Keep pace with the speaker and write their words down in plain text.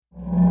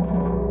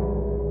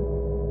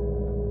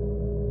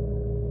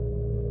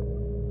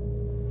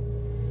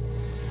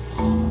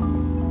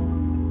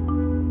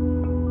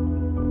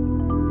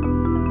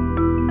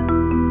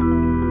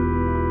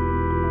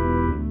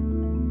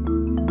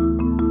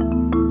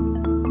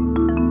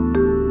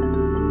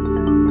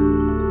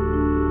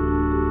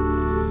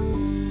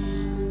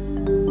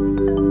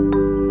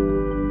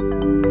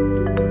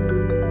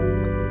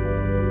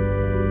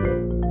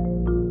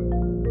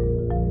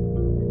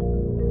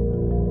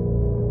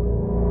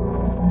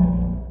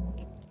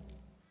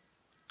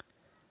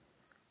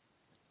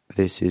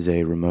This is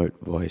a remote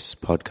voice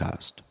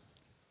podcast.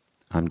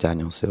 I'm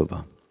Daniel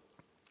Silva,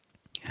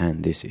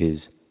 and this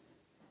is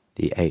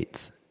the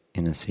 8th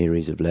in a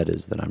series of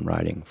letters that I'm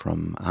writing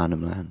from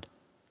Arnhem Land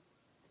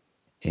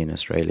in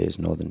Australia's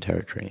Northern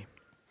Territory.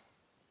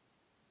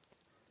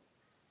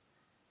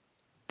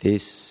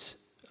 This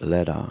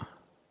letter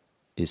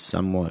is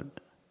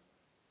somewhat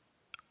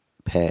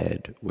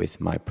paired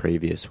with my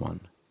previous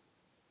one.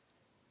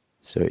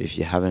 So if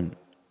you haven't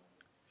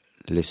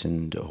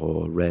listened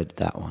or read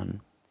that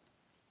one,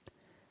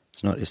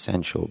 it's not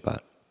essential,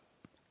 but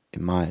it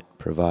might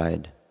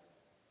provide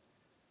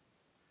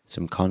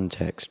some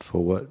context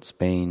for what's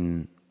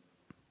been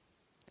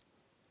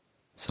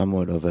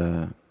somewhat of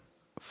a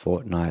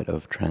fortnight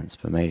of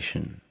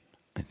transformation,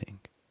 I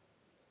think.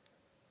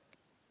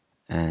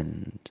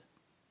 And,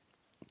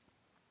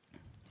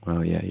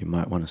 well, yeah, you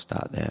might want to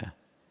start there.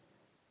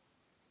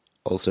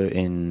 Also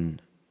in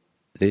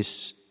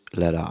this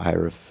letter, I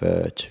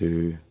refer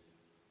to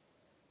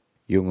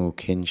Yolngu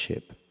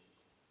kinship,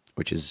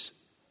 which is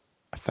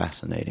a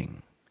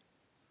fascinating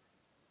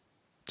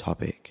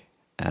topic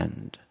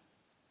and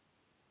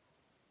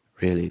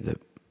really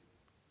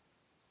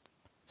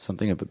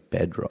something of a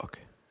bedrock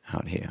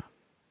out here.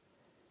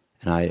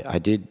 And I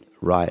did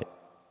write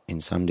in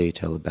some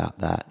detail about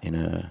that in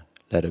a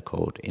letter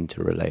called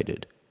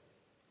Interrelated.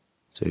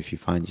 So if you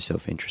find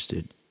yourself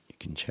interested, you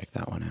can check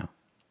that one out.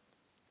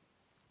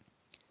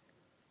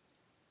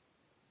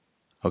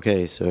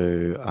 Okay,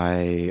 so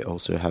I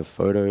also have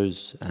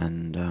photos,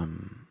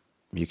 and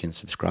you can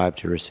subscribe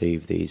to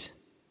receive these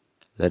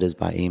letters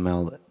by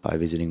email by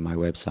visiting my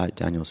website,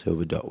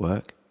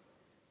 danielsilva.work,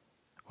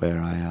 where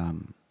I,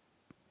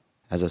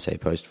 as I say,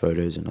 post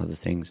photos and other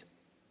things.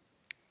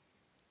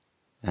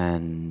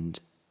 And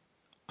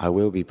I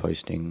will be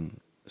posting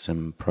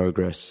some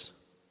progress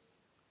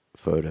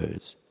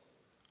photos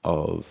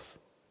of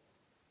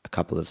a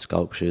couple of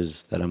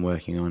sculptures that I'm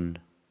working on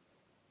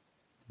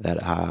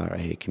that are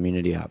a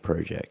community art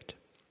project,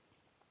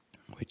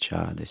 which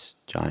are this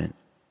giant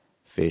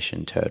fish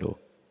and turtle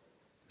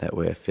that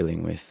we're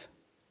filling with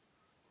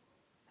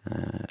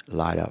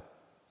light up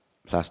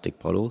plastic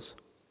bottles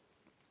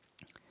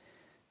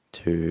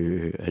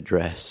to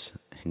address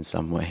in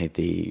some way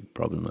the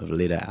problem of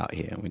litter out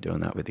here. And we're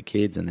doing that with the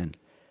kids, and then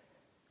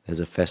there's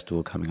a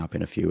festival coming up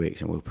in a few weeks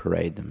and we'll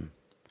parade them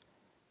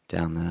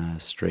down the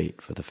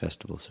street for the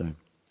festival. So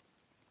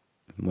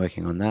I'm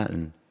working on that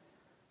and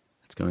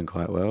it's going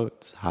quite well.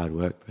 It's hard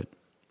work, but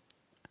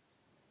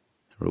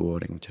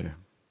rewarding too.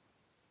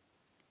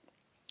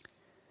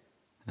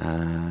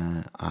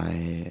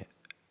 I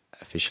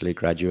officially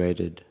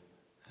graduated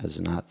as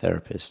an art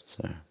therapist,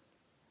 so a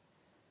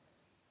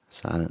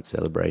silent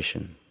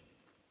celebration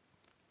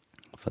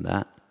for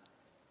that.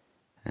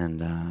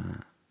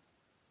 And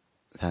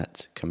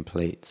that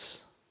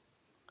completes,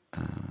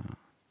 I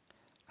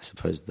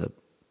suppose, the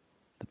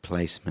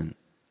placement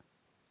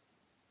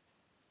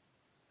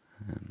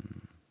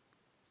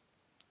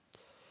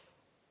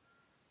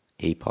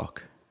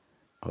epoch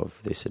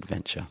of this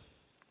adventure.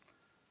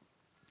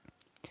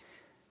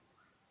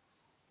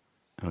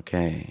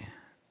 Okay,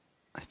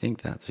 I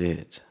think that's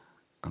it.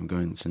 I'm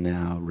going to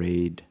now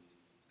read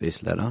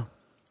this letter,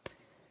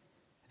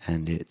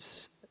 and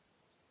it's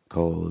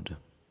called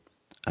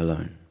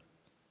Alone.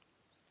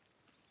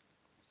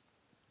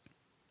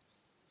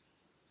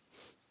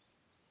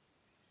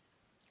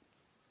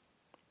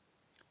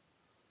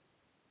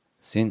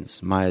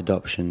 Since my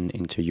adoption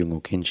into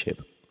Yolngu kinship,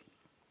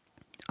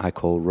 I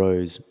call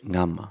Rose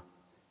Ngamma,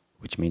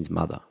 which means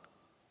mother.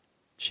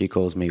 She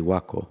calls me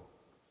Wako,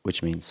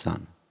 which means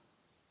son.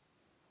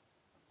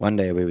 One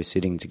day we were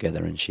sitting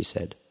together and she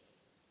said,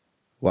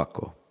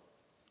 Wako,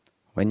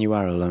 when you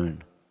are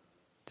alone,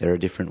 there are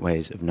different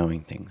ways of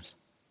knowing things.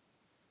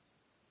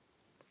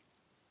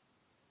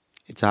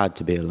 It's hard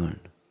to be alone,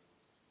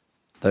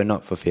 though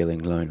not for feeling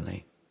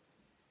lonely.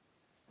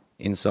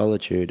 In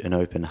solitude, an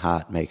open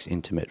heart makes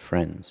intimate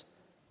friends,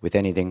 with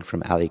anything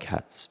from alley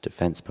cats to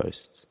fence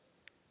posts,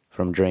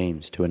 from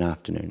dreams to an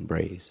afternoon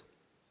breeze.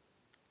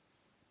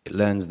 It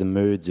learns the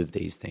moods of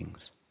these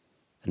things,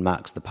 and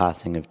marks the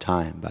passing of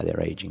time by their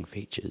aging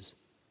features.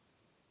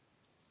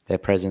 Their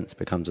presence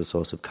becomes a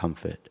source of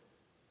comfort,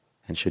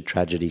 and should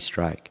tragedy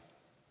strike,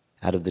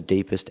 out of the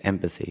deepest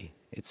empathy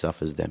it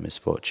suffers their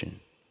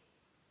misfortune.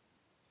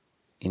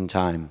 In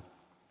time,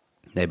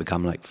 they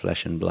become like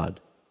flesh and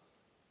blood,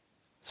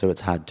 so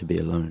it's hard to be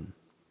alone.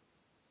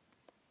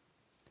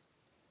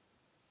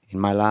 In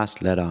my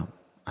last letter,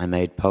 I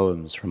made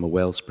poems from a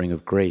wellspring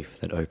of grief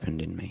that opened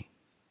in me.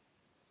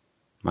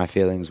 My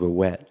feelings were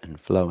wet and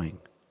flowing.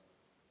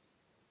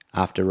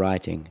 After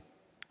writing,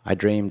 I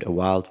dreamed a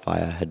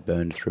wildfire had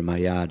burned through my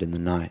yard in the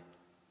night,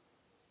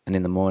 and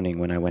in the morning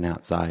when I went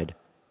outside,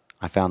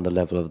 I found the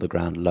level of the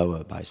ground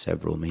lower by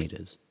several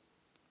meters.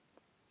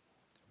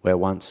 Where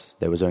once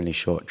there was only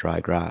short dry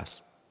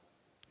grass,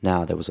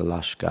 now there was a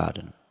lush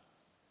garden.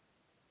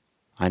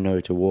 I know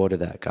to water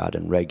that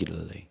garden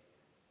regularly,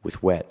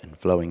 with wet and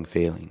flowing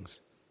feelings,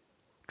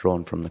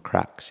 drawn from the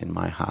cracks in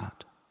my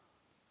heart.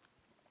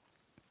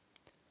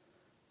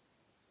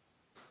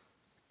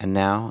 And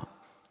now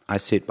I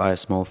sit by a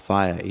small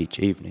fire each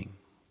evening,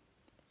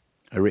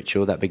 a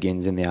ritual that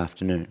begins in the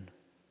afternoon.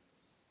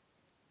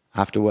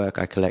 After work,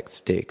 I collect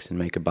sticks and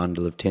make a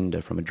bundle of tinder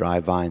from a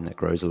dry vine that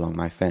grows along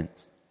my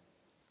fence.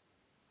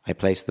 I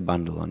place the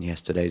bundle on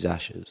yesterday's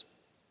ashes.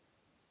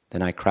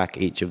 Then I crack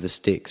each of the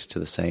sticks to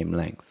the same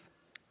length.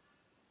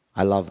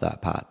 I love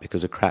that part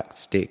because a cracked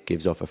stick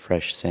gives off a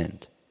fresh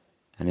scent,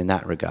 and in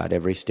that regard,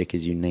 every stick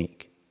is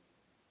unique.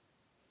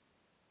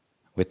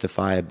 With the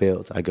fire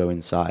built, I go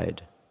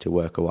inside to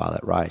work a while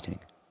at writing.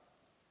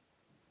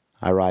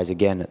 I rise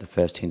again at the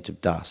first hint of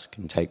dusk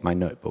and take my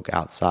notebook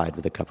outside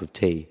with a cup of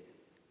tea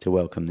to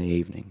welcome the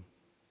evening.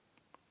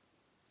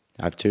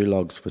 I have 2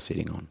 logs for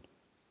sitting on,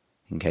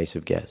 in case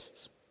of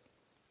guests.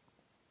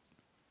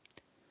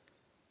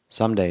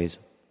 Some days,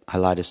 I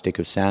light a stick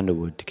of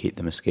sandalwood to keep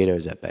the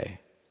mosquitoes at bay.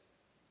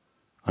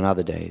 On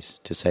other days,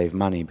 to save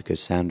money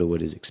because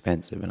sandalwood is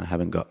expensive and I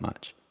haven't got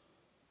much,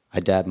 I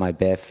dab my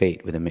bare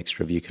feet with a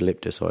mixture of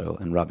eucalyptus oil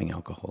and rubbing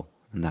alcohol,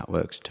 and that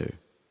works too.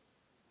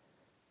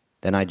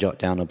 Then I jot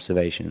down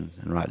observations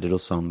and write little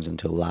songs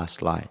until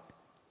last light,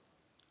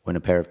 when a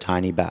pair of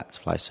tiny bats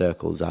fly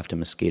circles after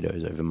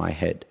mosquitoes over my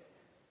head,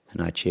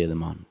 and I cheer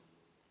them on.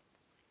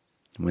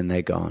 And when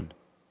they're gone,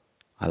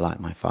 I light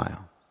my fire.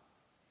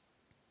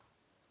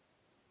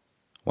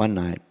 One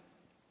night,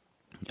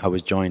 I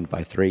was joined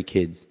by 3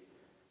 kids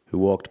who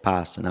walked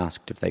past and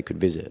asked if they could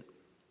visit.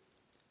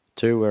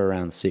 2 were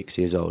around 6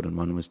 years old and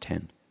 1 was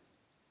 10.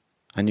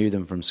 I knew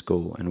them from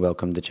school and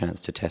welcomed the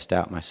chance to test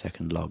out my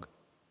second log.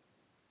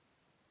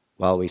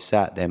 While we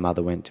sat, their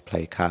mother went to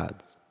play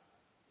cards.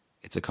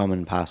 It's a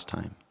common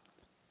pastime.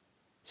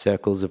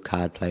 Circles of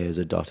card players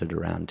are dotted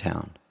around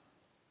town.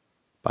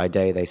 By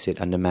day they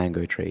sit under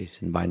mango trees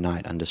and by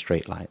night under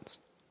streetlights.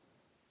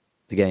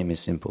 The game is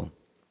simple.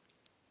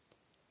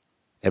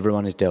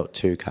 Everyone is dealt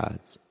 2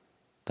 cards.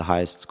 The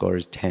highest score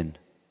is 10,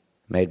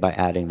 made by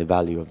adding the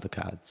value of the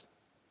cards.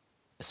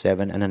 A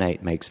 7 and an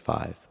 8 makes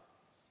 5.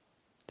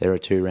 There are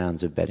 2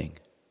 rounds of betting.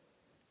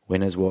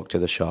 Winners walk to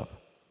the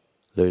shop.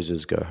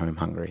 Losers go home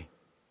hungry.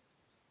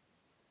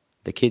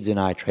 The kids and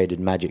I traded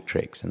magic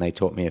tricks and they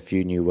taught me a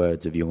few new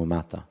words of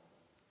Yungumata.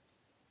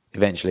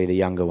 Eventually the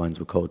younger ones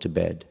were called to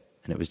bed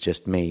and it was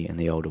just me and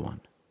the older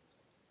one.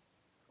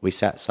 We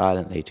sat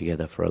silently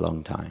together for a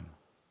long time.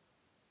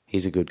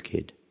 He's a good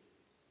kid.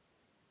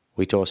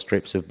 We tore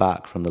strips of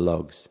bark from the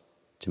logs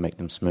to make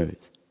them smooth,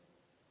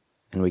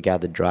 and we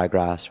gathered dry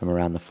grass from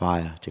around the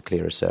fire to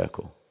clear a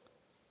circle.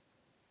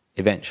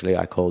 Eventually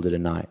I called it a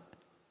night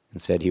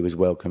and said he was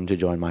welcome to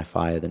join my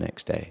fire the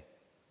next day,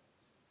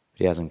 but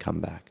he hasn't come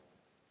back.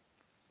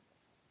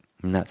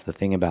 And that's the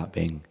thing about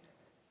being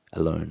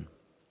alone.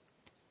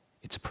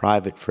 It's a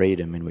private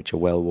freedom in which a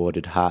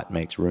well-watered heart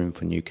makes room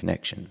for new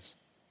connections.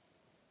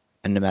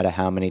 And no matter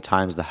how many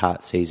times the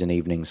heart sees an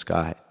evening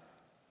sky,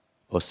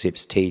 or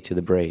sips tea to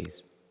the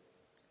breeze,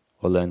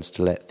 or learns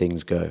to let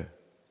things go,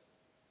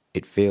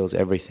 it feels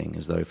everything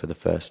as though for the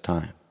first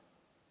time.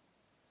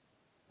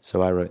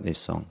 So I wrote this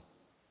song.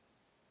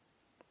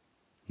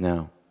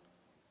 Now,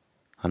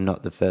 I'm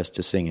not the first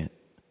to sing it,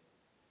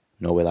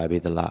 nor will I be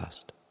the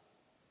last.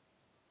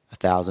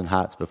 1,000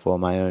 hearts before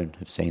my own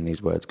have seen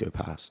these words go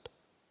past.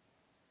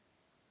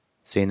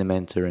 Seen them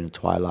enter in a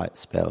twilight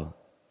spell,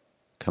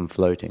 come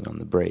floating on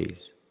the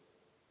breeze.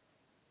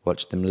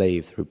 Watched them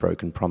leave through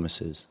broken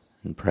promises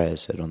and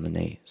prayers said on the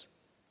knees.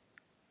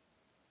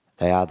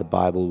 They are the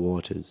Bible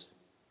waters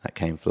that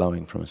came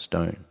flowing from a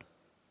stone,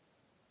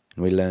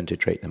 and we learn to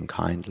treat them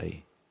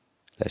kindly,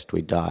 lest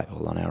we die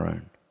all on our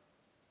own.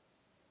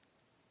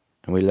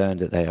 And we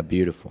learned that they are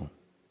beautiful.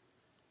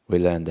 We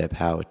learned their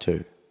power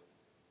too.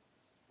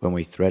 When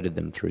we threaded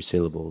them through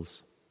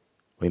syllables,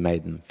 we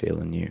made them feel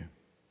anew.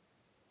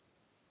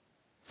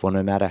 For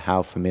no matter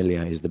how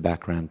familiar is the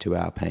background to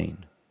our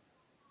pain,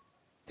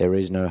 there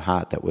is no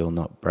heart that will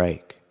not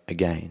break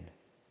again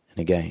and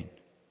again.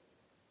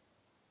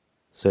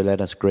 So let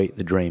us greet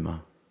the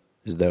dreamer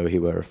as though he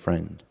were a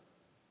friend.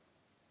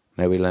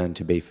 May we learn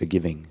to be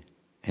forgiving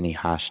any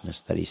harshness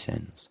that he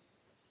sends.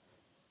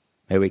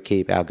 May we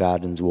keep our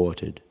gardens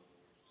watered.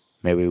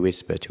 May we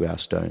whisper to our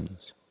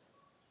stones.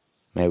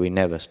 May we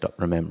never stop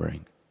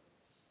remembering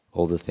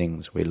all the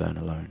things we learn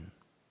alone.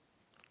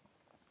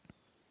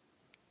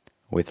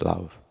 With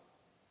love,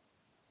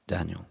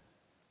 Daniel.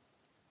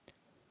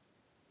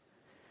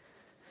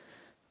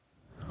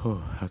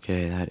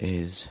 Okay, that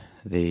is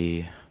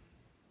the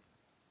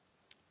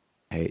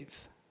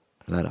 8th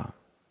letter.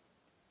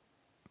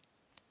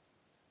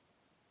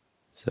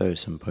 So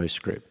some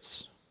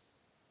postscripts.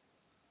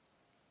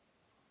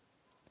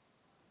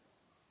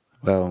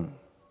 Well,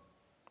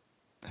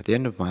 at the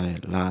end of my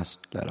last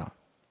letter,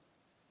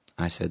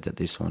 I said that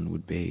this one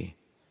would be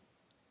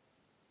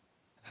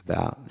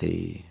about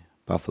the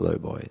Buffalo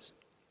Boys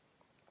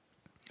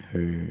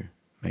who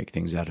make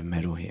things out of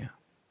metal here.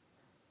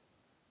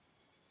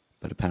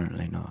 But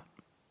apparently not.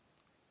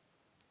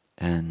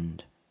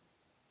 And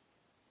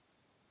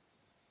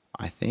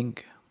I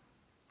think,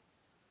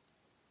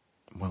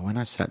 well, when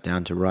I sat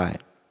down to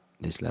write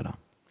this letter,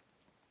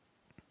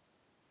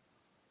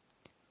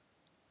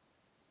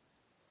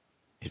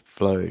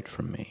 flowed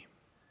from me.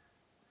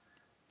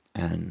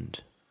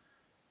 And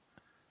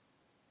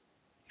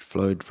it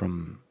flowed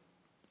from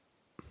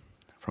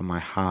my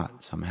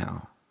heart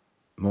somehow,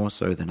 more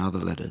so than other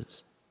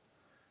letters.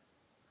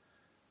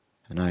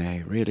 And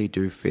I really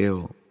do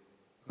feel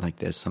like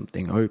there's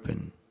something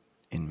open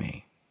in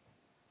me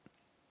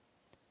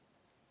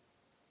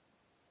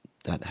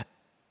that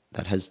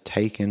has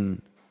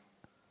taken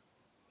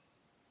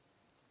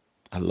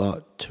a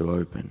lot to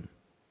open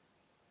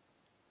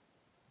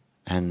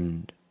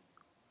and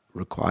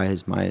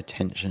requires my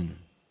attention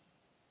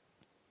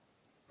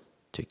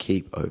to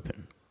keep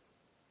open.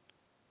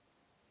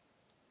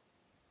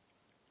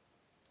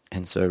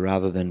 And so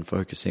rather than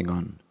focusing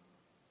on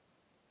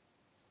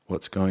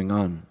what's going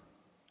on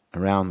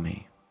around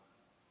me,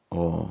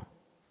 or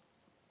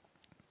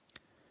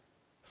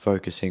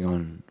focusing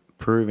on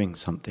proving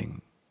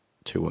something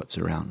to what's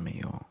around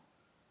me, or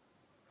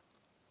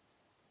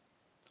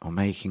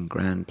making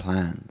grand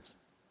plans,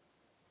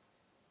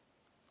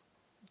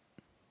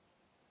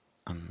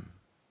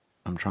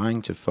 I'm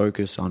trying to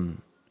focus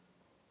on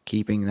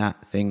keeping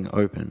that thing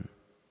open,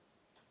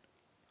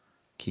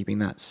 keeping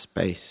that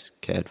space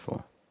cared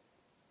for.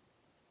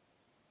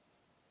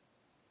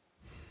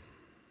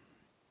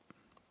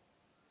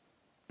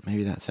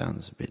 Maybe that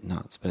sounds a bit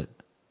nuts, but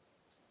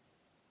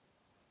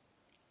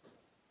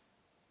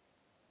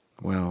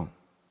well,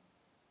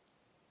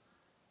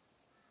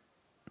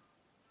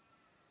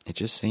 it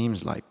just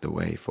seems like the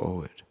way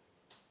forward.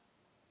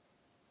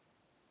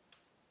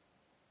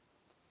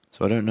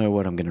 So I don't know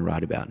what I'm going to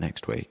write about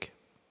next week,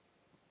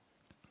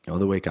 or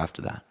the week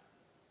after that,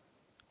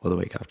 or the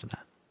week after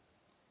that.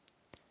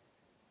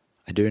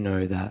 I do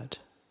know that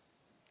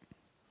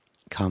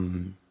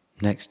come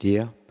next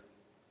year,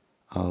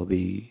 I'll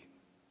be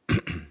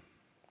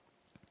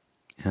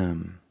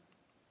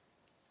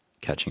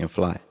catching a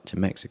flight to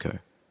Mexico.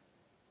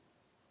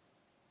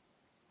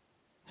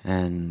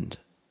 And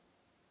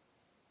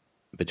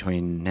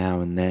between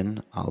now and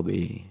then, I'll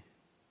be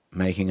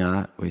making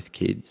art with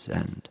kids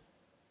and,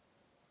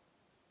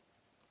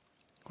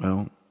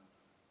 well,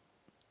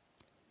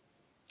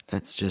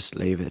 let's just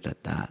leave it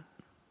at that.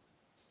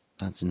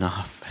 That's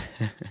enough.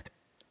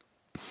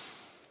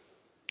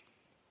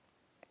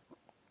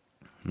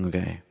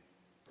 Okay,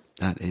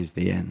 that is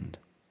the end.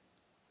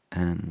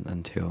 And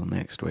until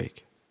next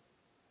week.